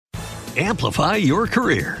Amplify your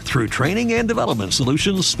career through training and development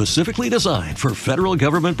solutions specifically designed for federal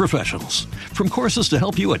government professionals. From courses to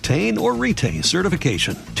help you attain or retain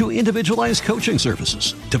certification, to individualized coaching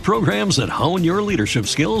services, to programs that hone your leadership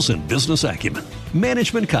skills and business acumen,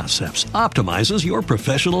 Management Concepts optimizes your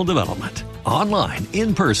professional development. Online,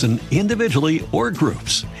 in person, individually, or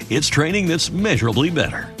groups, it's training that's measurably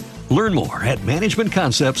better. Learn more at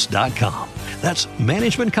managementconcepts.com. That's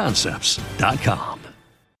managementconcepts.com.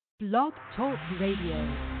 Blog Talk Radio.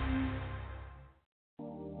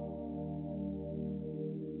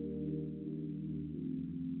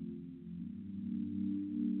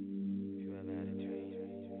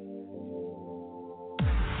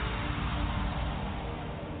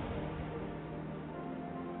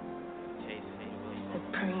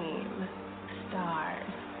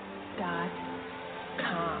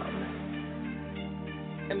 SupremeStars.com.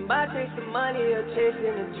 Am I chasing money or chasing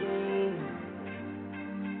a dream?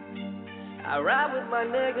 I ride with my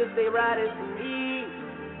niggas, they riding for me.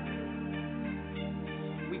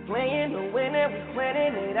 We playing to win and we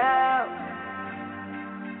planning it out.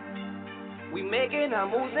 We making our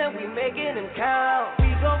moves and we making them count.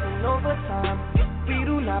 We going overtime, we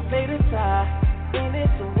do not play the tie. In it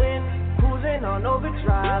to win, cruising on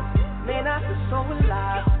overdrive. Man, I feel so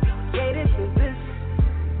alive, created for this.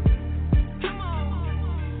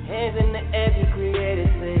 Hands in the air, you created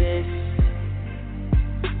for this.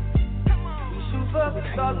 For the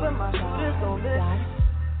stars, but my shooters don't miss.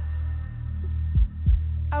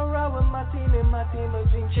 I ride with my team and my team of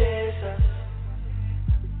dream chasers.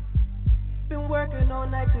 Been working all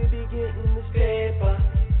night to be getting this paper.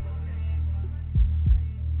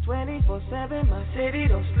 24/7, my city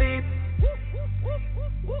don't sleep.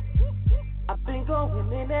 I've been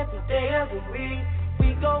going in every day of the week.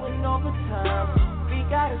 We going overtime, we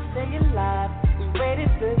gotta stay alive. We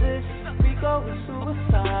waited for this, we going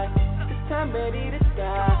suicide. I'm ready to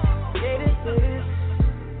die, created for this.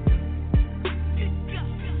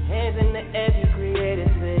 Hands in the air, you created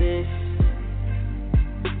for this.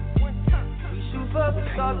 We shoot for the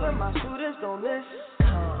stars, but my shooters don't miss.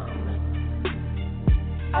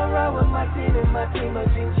 I ride with my team and my team of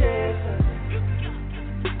dream chasers.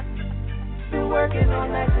 Been working all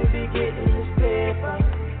night to be getting this paper.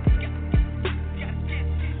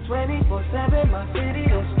 24/7, my city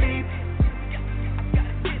don't sleep.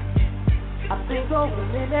 I've been going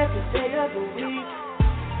in every day of the week.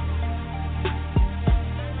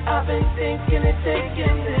 I've been thinking and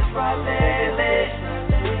taking this ride lately.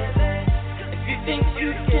 If you think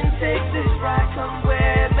you can take this ride, come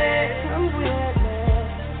with me. Come with me.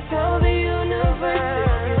 Tell the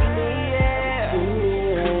universe, give me air.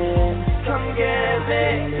 Come get me,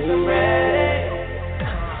 'cause I'm ready.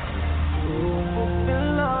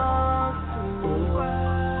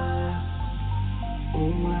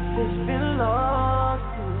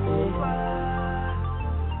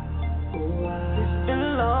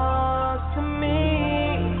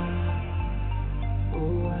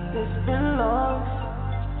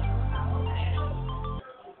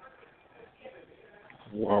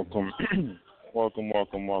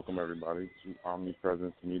 Welcome, everybody, to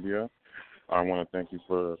Omnipresence Media. I want to thank you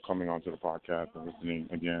for coming onto the podcast and listening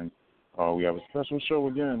again. We have a special show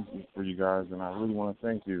again for you guys, and I really want to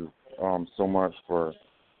thank you so much for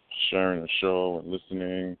sharing the show and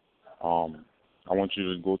listening. I want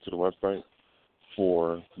you to go to the website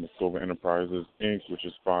for Muskova Enterprises, Inc., which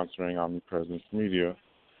is sponsoring Omnipresence Media,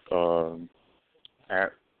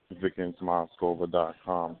 at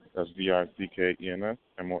VickensMoskova.com. That's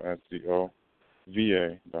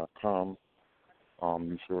VickensMoskova.com.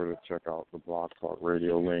 Be sure to check out the Blog Talk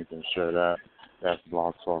Radio link and share that. That's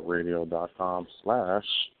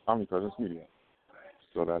blogtalkradio.com/Omnipresence Media.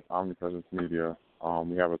 So that's Omnipresence Media.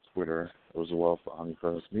 We have a Twitter as well for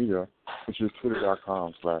Omnipresence Media, which is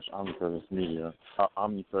twitter.com/Omnipresence Media,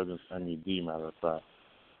 Omnipresence MED, matter of fact.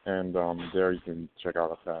 And there you can check out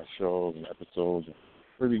our past shows and episodes and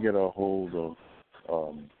really get a hold of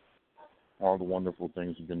all the wonderful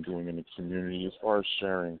things we've been doing in the community as far as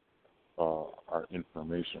sharing our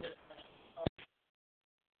information.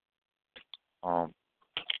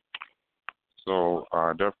 So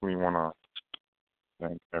I definitely want to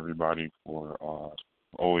thank everybody for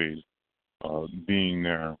always being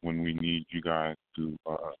there when we need you guys to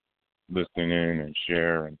listen in and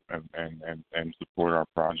share and support our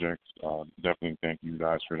projects. Definitely thank you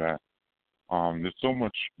guys for that. There's so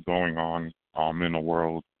much going on in the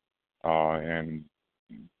world, and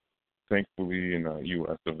thankfully in the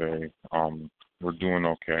U.S. of A., we're doing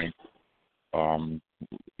okay.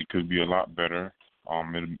 It could be a lot better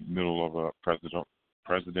in the middle of a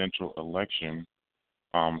presidential election,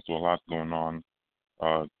 so a lot's going on.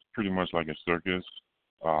 pretty much like a circus,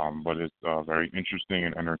 but it's very interesting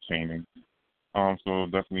and entertaining. So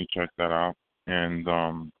definitely check that out, and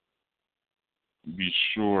be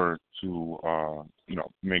sure to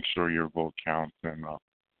make sure your vote counts and vote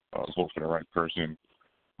for the right person.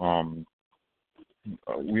 Um,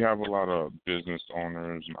 we have a lot of business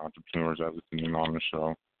owners and entrepreneurs that listen on the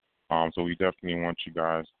show, so we definitely want you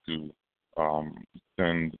guys to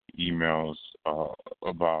send emails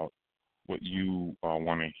about what you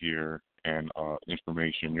want to hear and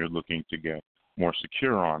information you're looking to get more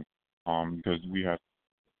secure on, because we have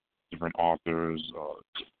different authors,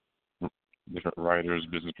 different writers,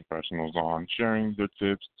 business professionals on sharing their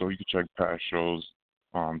tips. So you can check past shows.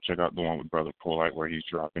 Check out the one with Brother Polite where he's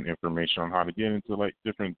dropping information on how to get into like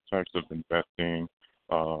different types of investing,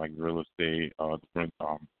 like real estate, different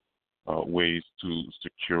ways to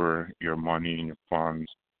secure your money and your funds.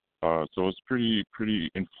 So it's pretty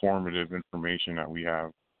informative information that we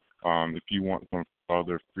have. If you want some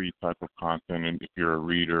other free type of content, and if you're a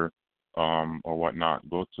reader or whatnot,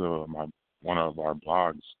 go to one of our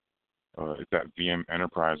blogs. It's at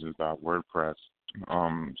vmenterprises.wordpress.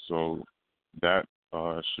 So that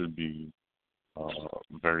should be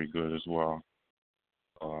very good as well.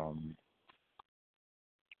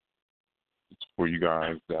 It's for you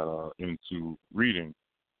guys that are into reading.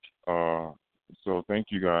 So thank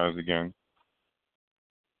you guys again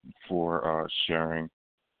for sharing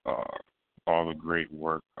all the great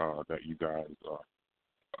work that you guys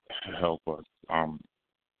help us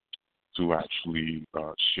to actually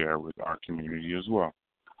share with our community as well.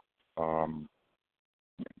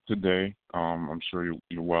 Today, I'm sure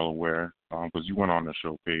you're well aware, because you went on the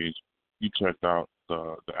show page, you checked out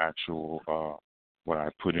the actual what I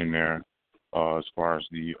put in there as far as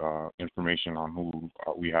the information on who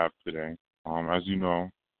we have today. As you know,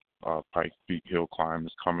 Pikes Peak Hill Climb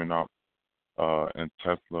is coming up, and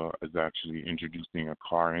Tesla is actually introducing a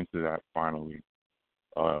car into that finally,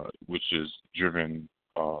 which is driven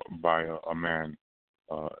by a man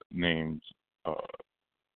named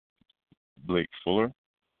Blake Fuller,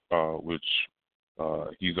 which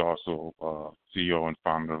he's also CEO and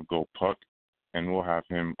founder of GoPuck, and we'll have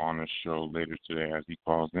him on the show later today as he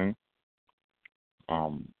calls in.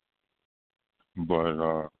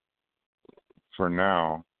 But for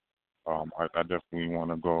now, I definitely want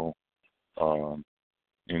to go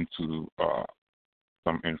into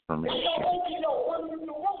some information.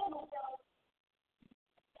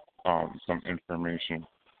 Some information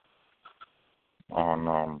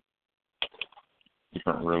on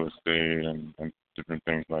different real estate and different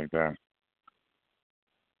things like that.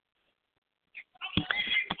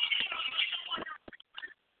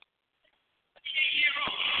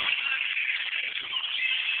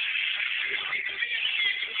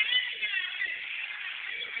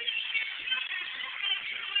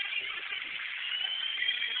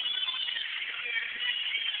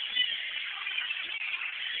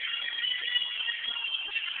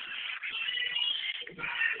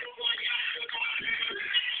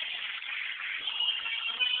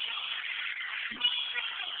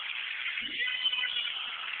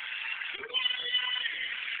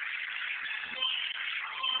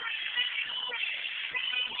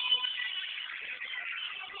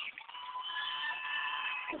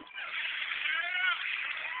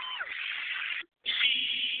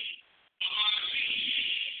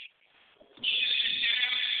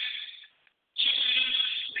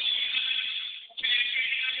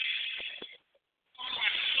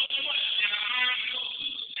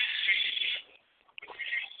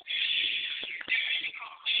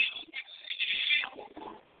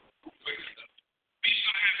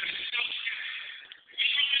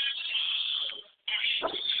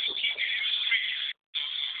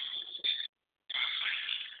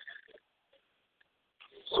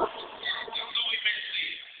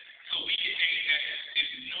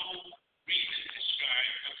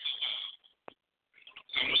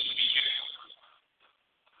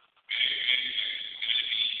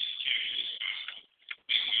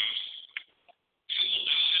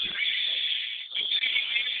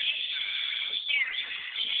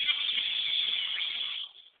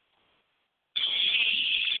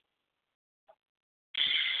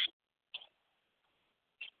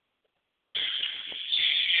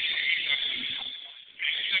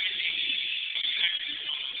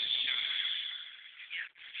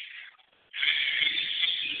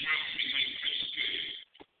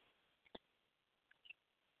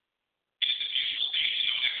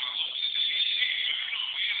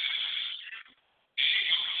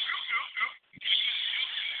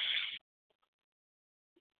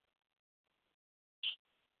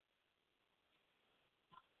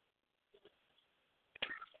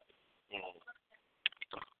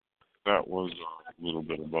 that was a little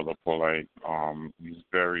bit of Brother Polite. He's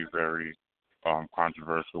very, very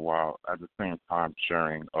controversial while at the same time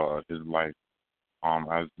sharing his life.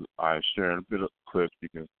 As I shared a bit of clips, you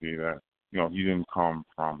can see that he didn't come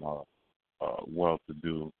from a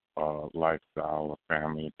well-to-do lifestyle or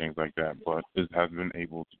family and things like that, but has been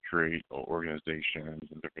able to create organizations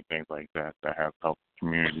and different things like that that have helped the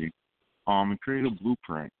community and create a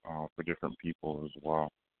blueprint for different people as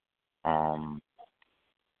well.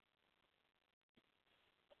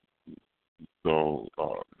 So,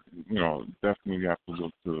 definitely have to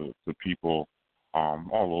look to people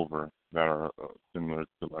all over that are similar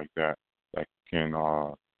to like that can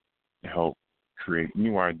help create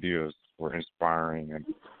new ideas or inspiring and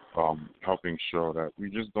helping show that we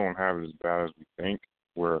just don't have it as bad as we think.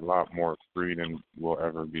 We're a lot more free than we'll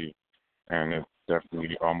ever be. And it's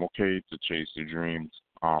definitely okay to chase your dreams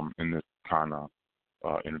in this kind of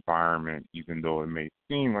environment, even though it may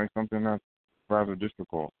seem like something that's rather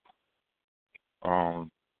difficult.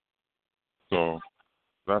 So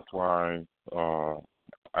that's why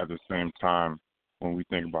at the same time, when we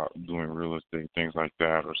think about doing real estate, things like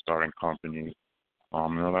that, or starting companies,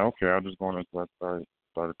 they're like, okay, I'll just go on this website,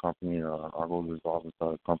 start a company, or I'll go to this office,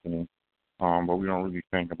 start a company. But we don't really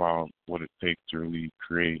think about what it takes to really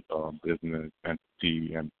create a business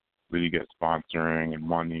entity and really get sponsoring and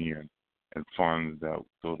money and funds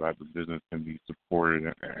so that the business can be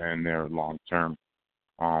supported and there long term.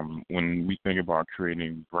 When we think about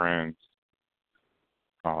creating brands,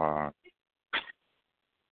 sorry,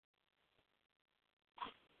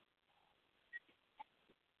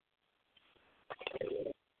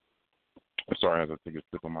 I had to take a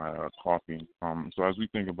sip of my coffee. So as we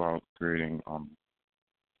think about creating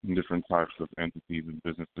different types of entities and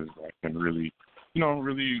businesses that can really,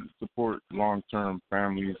 really support long-term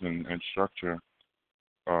families and structure,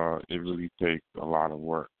 it really takes a lot of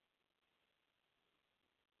work.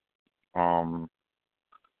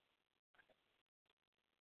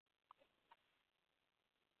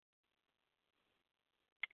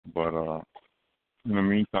 But in the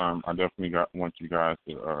meantime, I definitely want you guys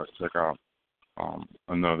to check out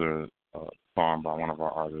another song by one of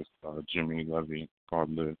our artists, Jimmy Levy, called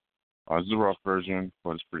Live. It's a rough version,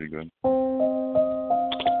 but it's pretty good.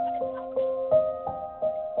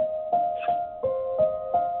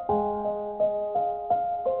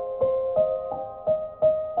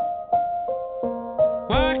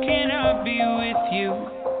 Why can't I be with you?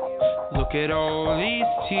 Look at all these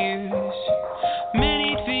tears.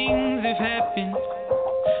 Many things have happened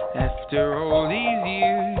after all these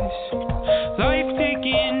years. Life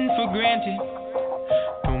taken for granted,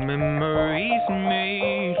 no memories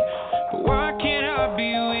made. But why can't I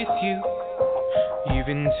be with you,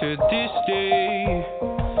 even to this day?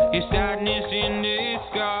 Your sadness in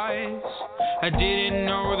disguise, I didn't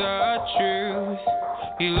know the truth.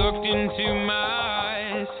 You looked into my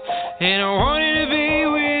eyes, and I wanted to be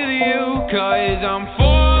with you, 'cause I'm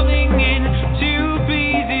falling into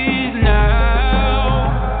pieces now.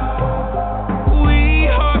 We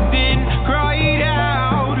hugged and cried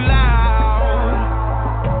out loud.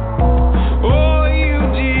 All you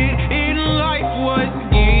did in life was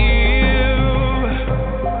give.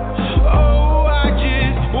 Oh, I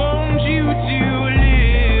just want you to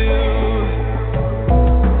live.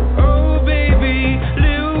 Oh, baby,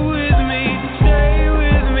 live with me, stay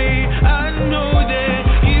with me. I know that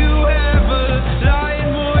you have a lot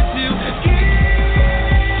more to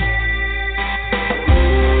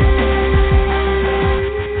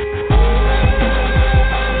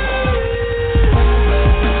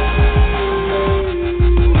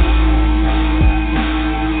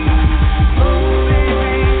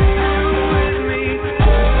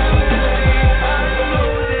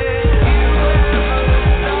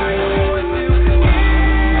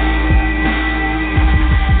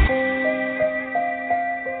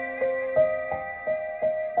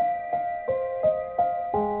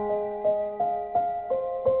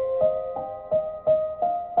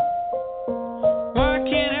Why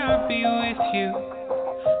can't I be with you?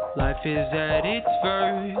 Life is at its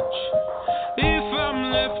verge. If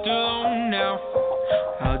I'm left alone now,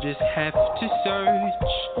 I'll just have to search.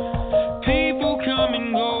 People come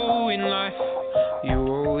and go in life, you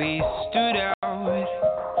always stood out.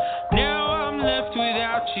 Now I'm left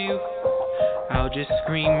without you, I'll just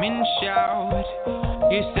scream and shout.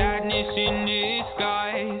 Your sadness in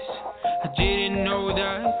disguise, I didn't know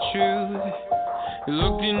the truth. You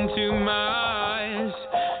looked into my eyes,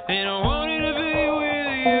 and I wanted to be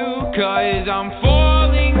with you, 'cause I'm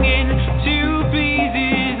falling into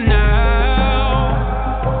pieces now.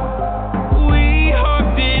 We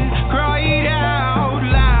hugged and cried out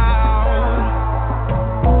loud.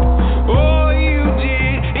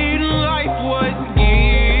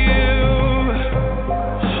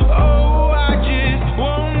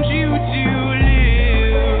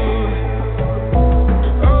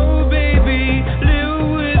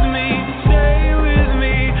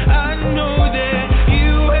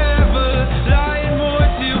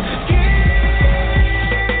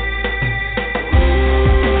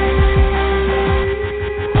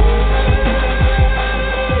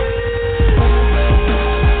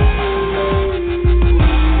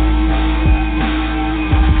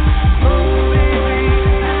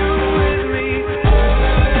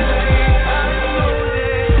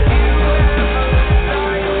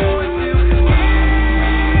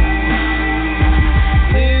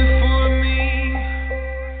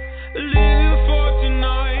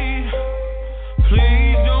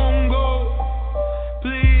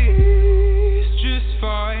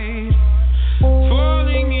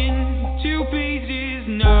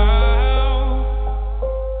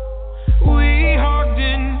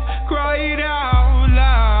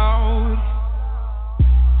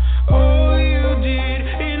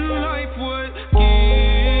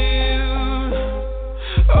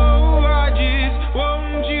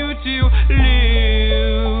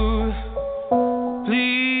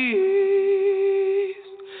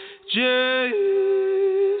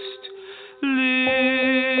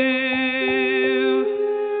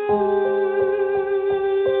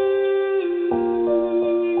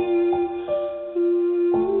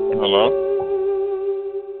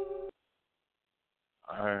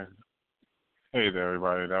 I, hey there,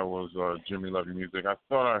 everybody. That was Jimmy Levy Music. I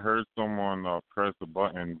thought I heard someone press the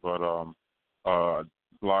button, but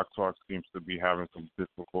Block Talk seems to be having some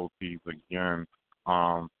difficulties again.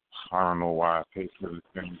 I don't know why I paid for this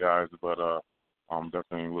thing, guys, but I'm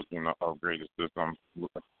definitely looking to upgrade the system.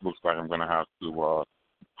 Looks like I'm gonna have to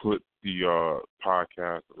put the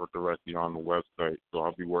podcast directly on the website, so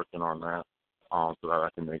I'll be working on that, so that I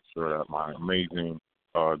can make sure that my amazing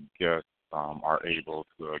guests are able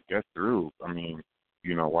to get through. I mean,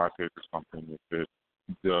 why pay for something if it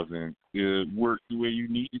doesn't work the way you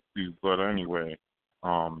need it to? But anyway,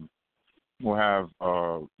 we'll have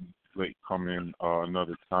Blake come in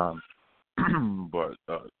another time. But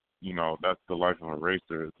that's the life of a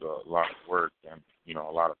racer. It's a lot of work and a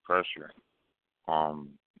lot of pressure.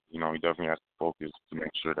 He definitely has to focus to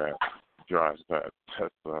make sure that he drives that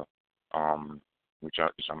Tesla, which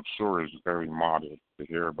I'm sure is very modeled to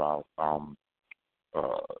hear about. To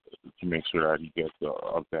make sure that he gets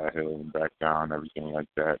up that hill and back down, everything like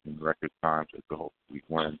that in record time to hopefully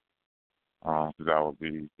win. Because that would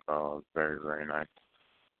be very, very nice.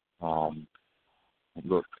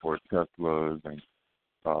 Look for Teslas and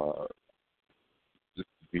just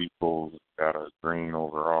vehicles that are green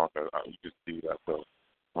overall. Cause you can see that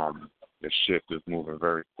the shift is moving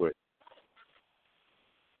very quick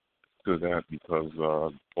to that because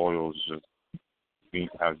oil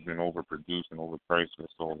has been overproduced and overpriced for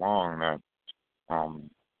so long that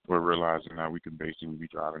we're realizing that we could basically be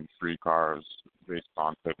driving free cars based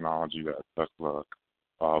on technology that Tesla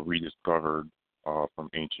rediscovered from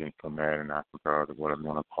ancient Kemet in Africa, or whatever you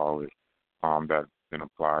want to call it, that's been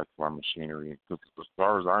applied to our machinery. Because as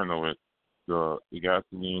far as I know it, the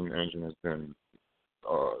gasoline engine has been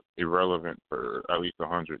irrelevant for at least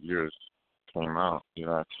 100 years. Came out, it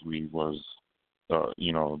actually was,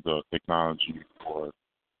 the technology for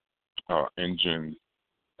engines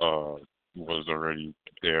was already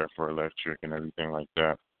there for electric and everything like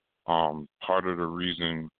that. Part of the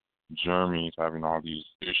reason Germany's having all these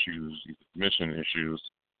issues, these emission issues,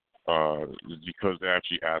 is because they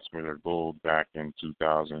actually asked for their gold back in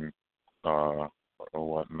 2000 or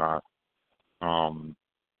whatnot. And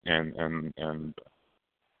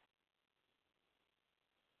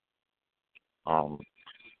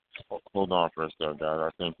hold on for a second, guys. I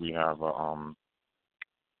think we have calling.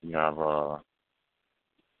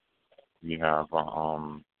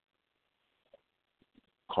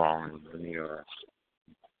 Let me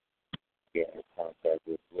get in contact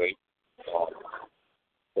with Blake,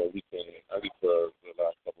 so we can at least for the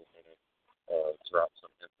last couple of minutes drop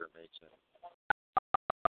some information.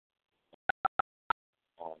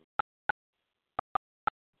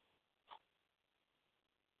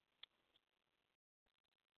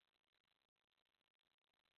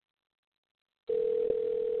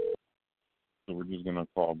 So we're just gonna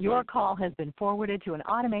call Blake. Your call has been forwarded to an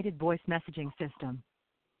automated voice messaging system.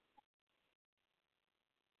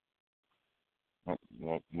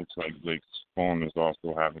 Well, looks like Blake's phone is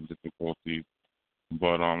also having difficulties.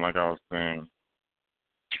 But like I was saying,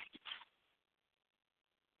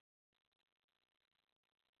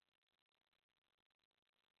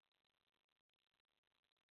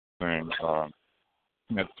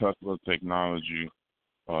 that Tesla technology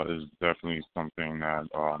is definitely something that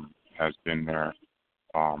has been there,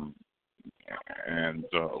 and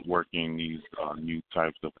working these new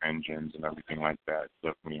types of engines and everything like that is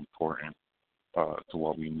definitely important to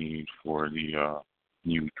what we need for the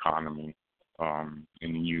new economy in the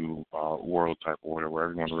new world type order, where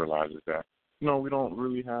everyone realizes that we don't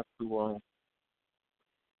really have to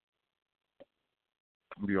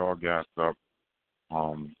be all gassed up.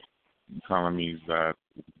 Economies that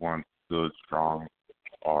once stood strong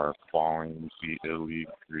are falling. We see Italy,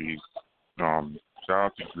 Greece. Shout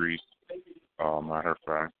out to Greece. Matter of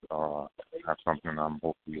fact, have something I'm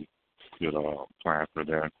hopefully should plan for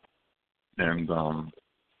there. And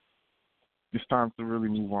it's time to really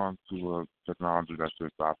move on to technology that's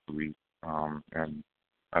just obsolete. And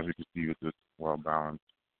as you can see with this well balanced,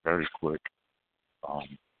 very quick,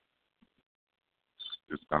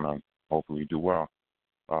 it's gonna hopefully do well.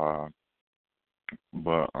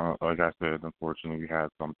 But like I said, unfortunately, we had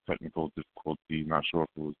some technical difficulty. Not sure if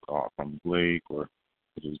it was from Blake or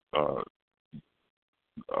his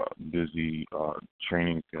busy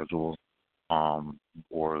training schedule,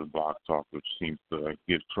 or the Block Talk, which seems to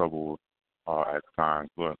get trouble at times.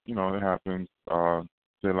 But it happens.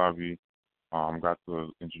 C'est la vie. Got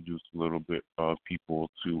to introduce a little bit of people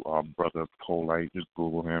to Brother Polite. Just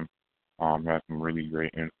Google him. Has some really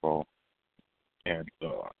great info, and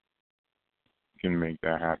can make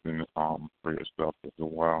that happen for yourself as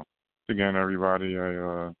well. again, everybody,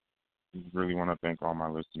 I really want to thank all my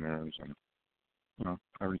listeners and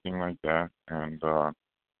everything like that. And I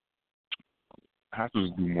have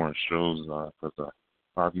to do more shows because a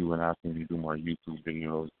lot of people have been asking me to do more YouTube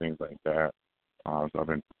videos, things like that. So I've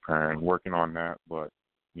been preparing, working on that, but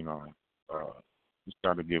just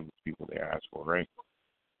got to give the people they ask for, right?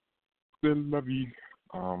 Then maybe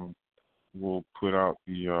we'll put out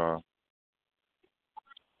the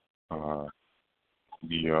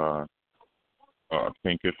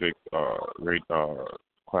Thinkific rate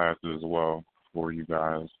classes as well for you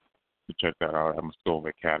guys to check that out at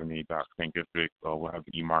MastovaAcademy.Thinkific. We'll have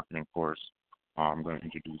the e-marketing course. I'm going to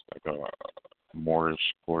introduce like a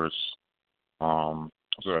Moorish course. So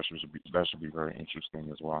that should be very interesting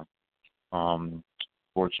as well.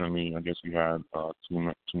 Fortunately, I guess we had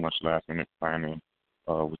too much last minute planning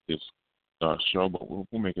with this show, but we'll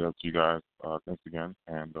make it up to you guys. Thanks again,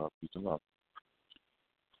 and peace and love.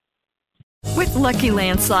 With Lucky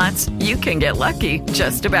Land Slots, you can get lucky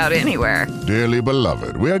just about anywhere. Dearly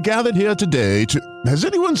beloved, we are gathered here today to... Has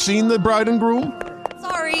anyone seen the bride and groom?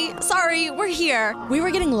 Sorry, we're here. We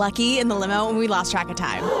were getting lucky in the limo and we lost track of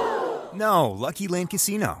time. No, Lucky Land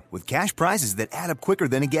Casino, with cash prizes that add up quicker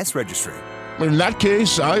than a guest registry. In that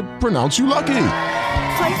case, I pronounce you lucky.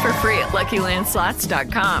 Play for free at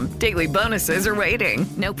LuckyLandSlots.com. Daily bonuses are waiting.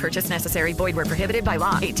 No purchase necessary. Void where prohibited by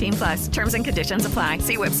law. 18+. Terms and conditions apply.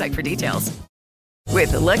 See website for details.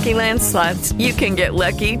 With Lucky Land Slots, you can get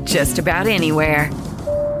lucky just about anywhere.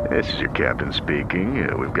 This is your captain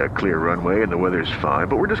speaking. We've got clear runway and the weather's fine,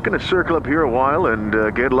 but we're just going to circle up here a while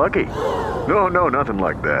and get lucky. No, nothing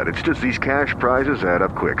like that. It's just these cash prizes add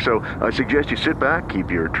up quick. So I suggest you sit back,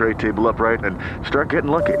 keep your tray table upright, and start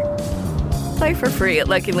getting lucky. Play for free at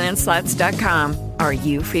LuckyLandSlots.com. Are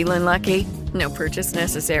you feeling lucky? No purchase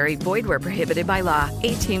necessary. Void where prohibited by law.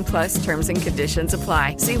 18+ terms and conditions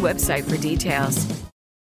apply. See website for details.